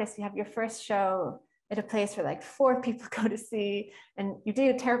young artist, you have your first show at a place where like 4 people go to see, and you do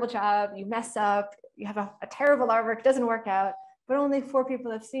a terrible job, you mess up, you have a terrible artwork, it doesn't work out, but only 4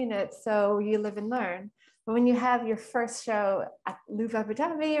 people have seen it. So you live and learn. But when you have your first show at Louvre Abu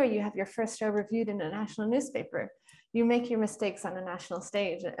Dhabi, or you have your first show reviewed in a national newspaper, you make your mistakes on a national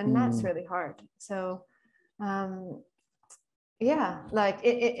stage, and that's really hard. So,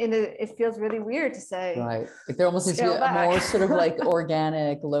 it feels really weird to say. Right, like there almost needs to be a more sort of like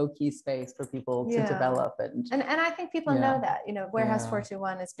organic, low-key space for people to develop it. And I think people know that. Warehouse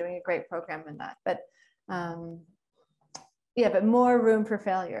 421 is doing a great program in that, but but more room for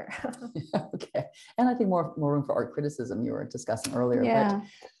failure. Okay, and I think more room for art criticism you were discussing earlier. Yeah.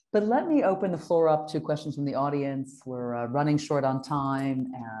 But let me open the floor up to questions from the audience. We're running short on time,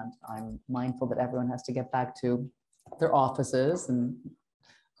 and I'm mindful that everyone has to get back to their offices and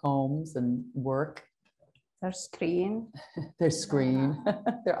homes and work. Their screen. Their screen,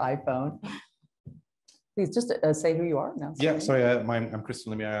 their iPhone. Please just say who you are now. Yeah, sorry, I'm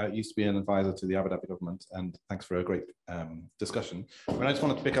Christian Lemire. I used to be an advisor to the Abu Dhabi government, and thanks for a great discussion. I just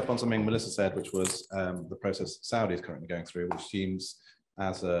wanted to pick up on something Melissa said, which was the process Saudi is currently going through, which seems,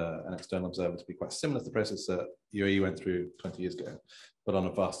 as an external observer, to be quite similar to the process that UAE went through 20 years ago, but on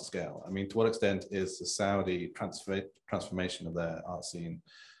a vaster scale. I mean, to what extent is the Saudi transformation of their art scene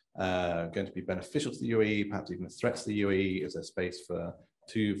going to be beneficial to the UAE, perhaps even a threat to the UAE? Is there space for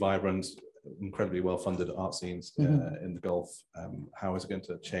 2 vibrant, incredibly well-funded art scenes in the Gulf? How is it going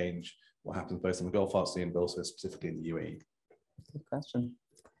to change what happens both in the Gulf art scene, but also specifically in the UAE? Good question.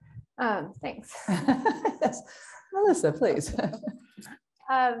 Thanks. Yes. Melissa, please.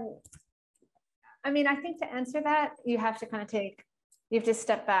 I mean, I think to answer that, you have to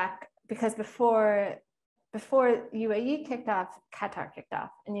step back, because before UAE kicked off, Qatar kicked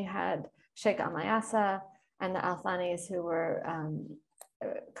off, and you had Sheikh Al Mayasa and the Al Thanis, who were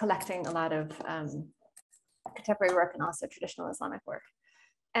collecting a lot of contemporary work and also traditional Islamic work.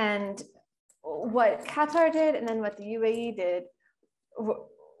 And what Qatar did, and then what the UAE did,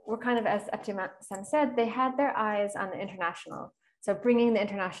 were kind of, as Ebtisam said, they had their eyes on the international. So bringing the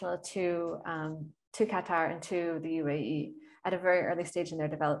international to Qatar and to the UAE. at a very early stage in their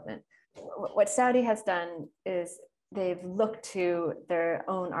development. What Saudi has done is they've looked to their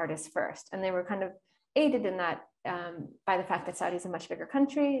own artists first, and they were kind of aided in that by the fact that Saudi is a much bigger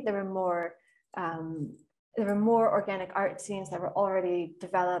country. There were more organic art scenes that were already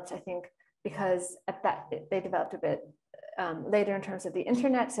developed, I think, because at that they developed a bit later in terms of the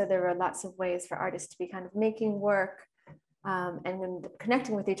internet. So there were lots of ways for artists to be kind of making work and then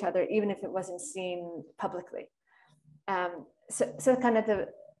connecting with each other, even if it wasn't seen publicly. So kind of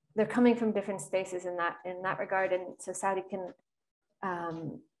they're coming from different spaces in that regard, and so Saudi can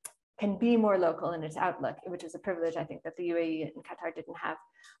be more local in its outlook, which is a privilege I think that the UAE and Qatar didn't have.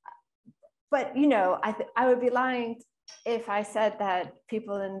 But I would be lying if I said that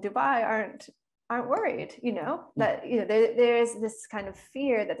people in Dubai aren't worried. That there is this kind of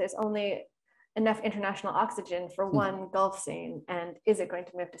fear that there's only enough international oxygen for one Gulf scene, and is it going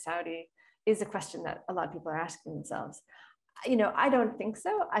to move to Saudi? Is a question that a lot of people are asking themselves. I don't think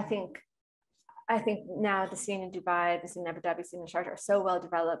so. I think now the scene in Dubai, the scene in Abu Dhabi, scene in Sharjah are so well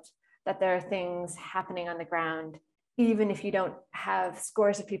developed that there are things happening on the ground, even if you don't have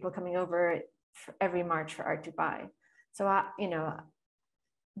scores of people coming over for every March for Art Dubai. So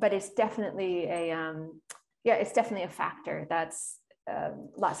but it's definitely it's definitely a factor that's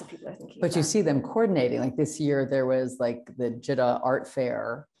lots of people are thinking. But you see them coordinating. Like this year, there was like the Jeddah Art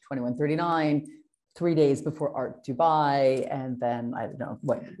Fair 2139. 3 days before Art Dubai, and then I don't know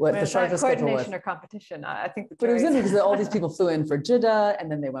what the Sharjah schedule was. Coordination or competition, I think. But it was interesting because all these people flew in for Jeddah, and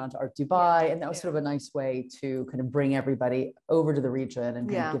then they went on to Art Dubai, and that was sort of a nice way to kind of bring everybody over to the region and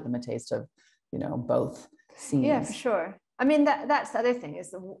kind of give them a taste of, both scenes. Yeah, for sure. I mean, that's the other thing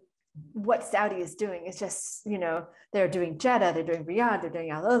is what Saudi is doing is just, they're doing Jeddah, they're doing Riyadh, they're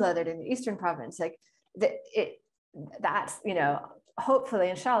doing Al Ula, they're doing the Eastern Province, like that's hopefully,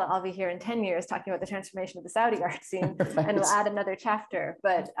 inshallah, I'll be here in 10 years talking about the transformation of the Saudi art scene, right. And we'll add another chapter.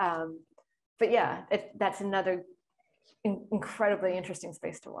 But yeah, that's another incredibly interesting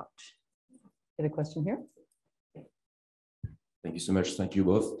space to watch. Get a question here? Thank you so much. Thank you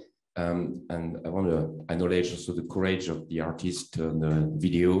both. And I want to acknowledge also the courage of the artist on the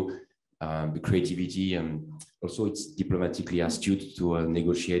video, the creativity, and also it's diplomatically astute to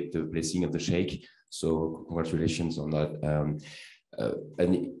negotiate the blessing of the Sheikh. So congratulations on that.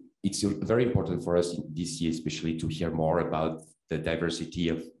 And it's very important for us this year, especially to hear more about the diversity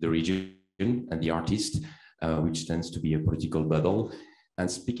of the region and the artist, which tends to be a political battle. And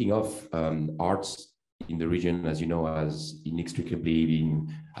speaking of arts in the region, as you know, has inextricably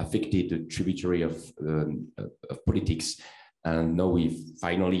been affected, a tributary of politics. And now we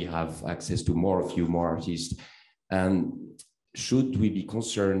finally have access to more artists. And should we be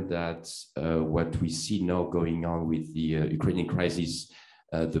concerned that what we see now going on with the Ukrainian crisis,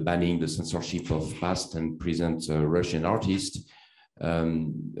 the banning, the censorship of past and present Russian artists,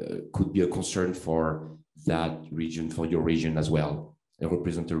 could be a concern for that region, for your region as well? It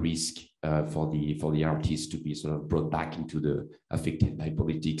represents a risk for the artists to be sort of brought back into the affected by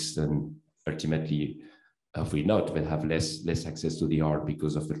politics, and ultimately, hopefully not, but have less access to the art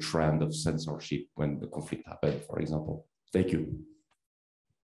because of the trend of censorship when the conflict happened, for example. Thank you.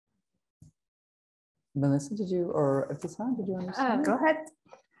 Melissa, did you, or Ebtisam, did you understand? Go ahead.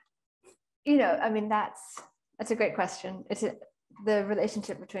 I mean, that's a great question. The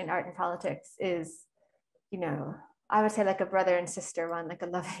relationship between art and politics is, I would say like a brother and sister one, like a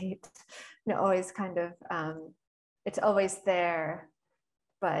love-hate, always kind of, it's always there,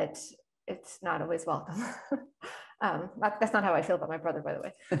 but it's not always welcome. That's not how I feel about my brother, by the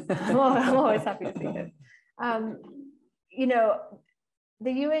way. I'm always happy to see him.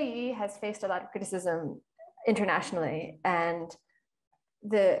 The UAE has faced a lot of criticism internationally, and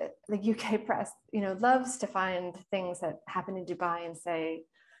the UK press, loves to find things that happen in Dubai and say,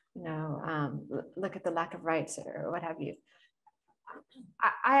 look at the lack of rights or what have you.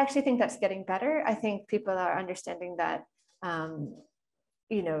 I actually think that's getting better. I think people are understanding that,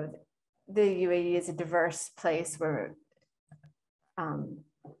 the UAE is a diverse place where,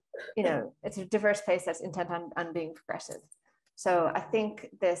 it's a diverse place that's intent on being progressive. So I think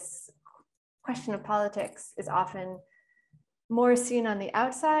this question of politics is often more seen on the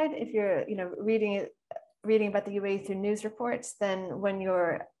outside if you're, reading about the UAE through news reports than when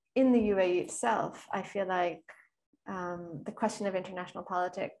you're in the UAE itself. I feel like the question of international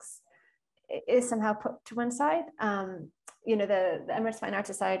politics is somehow put to one side. The Emirates Fine Arts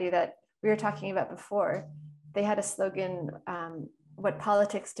Society that we were talking about before, they had a slogan, what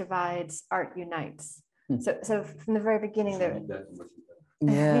politics divides, art unites. So from the very beginning,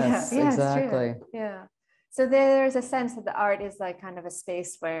 yes, exactly. Yeah. So there's a sense that the art is like kind of a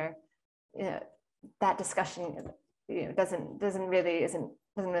space where, that discussion, doesn't really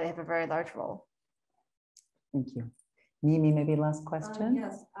have a very large role. Thank you. Mimi, maybe last question?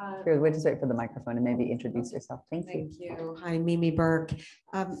 Yes. Here, wait, just wait for the microphone and maybe introduce yourself. Thank you. Thank you. Hi, Mimi Burke.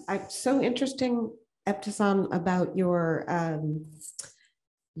 It's so interesting, Ebtisam, about your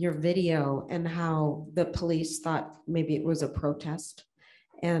video and how the police thought maybe it was a protest,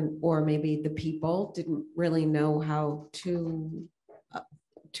 or maybe the people didn't really know how to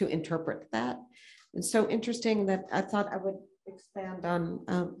interpret that. It's so interesting that I thought I would expand on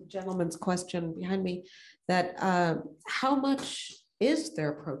the gentleman's question behind me, that how much is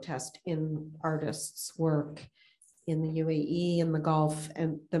there protest in artists' work in the UAE, in the Gulf,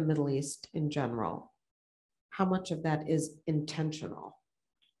 and the Middle East in general? How much of that is intentional?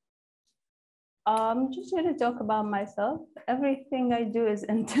 I'm just going to talk about myself. Everything I do is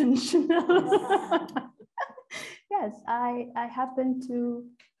intentional. Yes, I happen to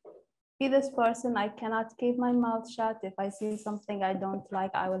be this person. I cannot keep my mouth shut. If I see something I don't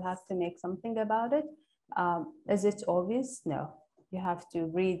like, I will have to make something about it. Is it obvious? No. You have to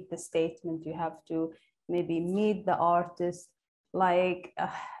read the statement. You have to maybe meet the artist. Like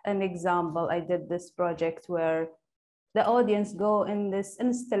an example, I did this project where the audience go in this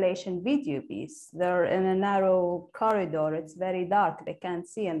installation video piece. They're in a narrow corridor. It's very dark. They can't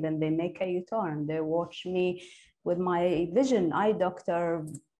see. And then they make a U-turn. They watch me with my vision eye doctor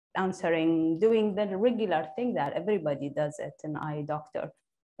answering, doing the regular thing that everybody does at an eye doctor,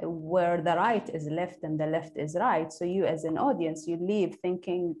 where the right is left and the left is right. So you as an audience, you leave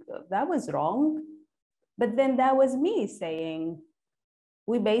thinking that was wrong. But then that was me saying,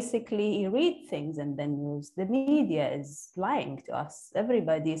 we basically read things and then use the media is lying to us.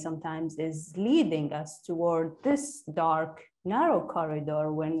 Everybody sometimes is leading us toward this dark, narrow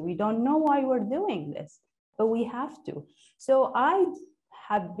corridor when we don't know why we're doing this, but we have to. So I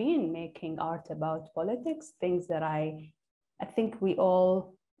have been making art about politics, things that I think we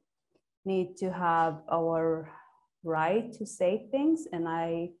all need to have our right to say things, and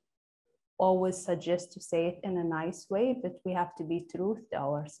I always suggest to say it in a nice way, but we have to be true to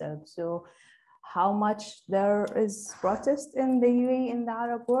ourselves. So how much there is protest in the UAE, in the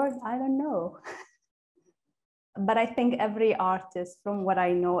Arab world, I don't know. But I think every artist, from what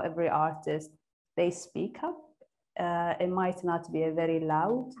I know, every artist, they speak up. It might not be a very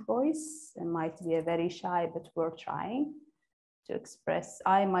loud voice, it might be a very shy, but we're trying to express.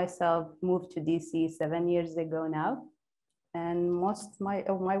 I myself moved to DC 7 years ago now, and most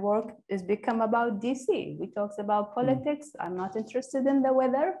of my work is become about DC. We talk about politics. I'm not interested in the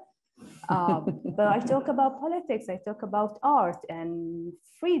weather, but I talk about politics. I talk about art and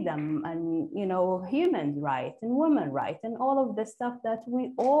freedom and, you know, human rights and women rights and all of the stuff that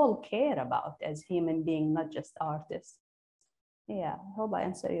we all care about as human beings, not just artists. Yeah, I hope I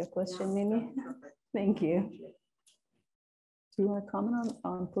answer your question, Mimi. Thank you. Do you want to comment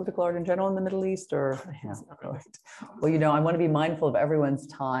on political art in general in the Middle East, or? Yeah, right. Well, you know, I want to be mindful of everyone's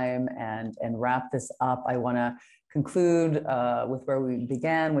time and wrap this up. I want to conclude with where we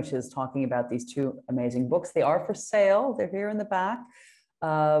began, which is talking about these two amazing books. They are for sale. They're here in the back.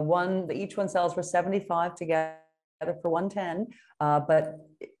 Each one sells for $75 together for $110. But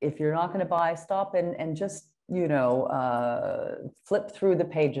if you're not going to buy, stop and just, you know, flip through the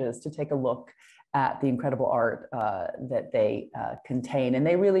pages to take a look at the incredible art that they contain. And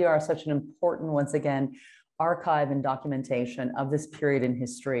they really are such an important, once again, archive and documentation of this period in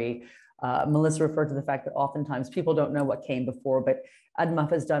history. Melissa referred to the fact that oftentimes people don't know what came before, but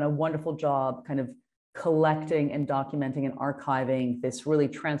ADMAF has done a wonderful job kind of collecting and documenting and archiving this really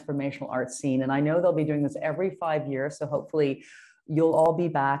transformational art scene. And I know they'll be doing this every 5 years. So hopefully you'll all be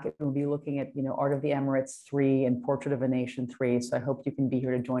back and we'll be looking at, you know, Art of the Emirates 3 and Portrait of a Nation 3. So I hope you can be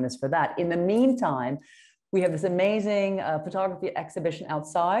here to join us for that. In the meantime, we have this amazing photography exhibition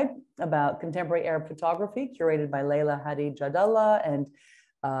outside about contemporary Arab photography, curated by Leila Hadi Jadallah and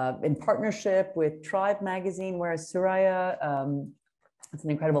in partnership with Tribe magazine, whereas Suraya, it's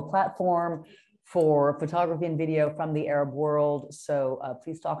an incredible platform for photography and video from the Arab world. So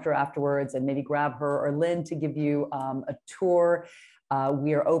please talk to her afterwards and maybe grab her or Lynn to give you a tour.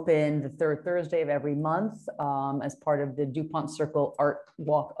 We are open the third Thursday of every month as part of the DuPont Circle Art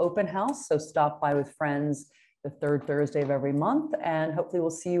Walk Open House. So stop by with friends the third Thursday of every month, and hopefully we'll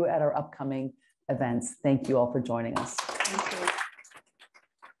see you at our upcoming events. Thank you all for joining us. Thank you.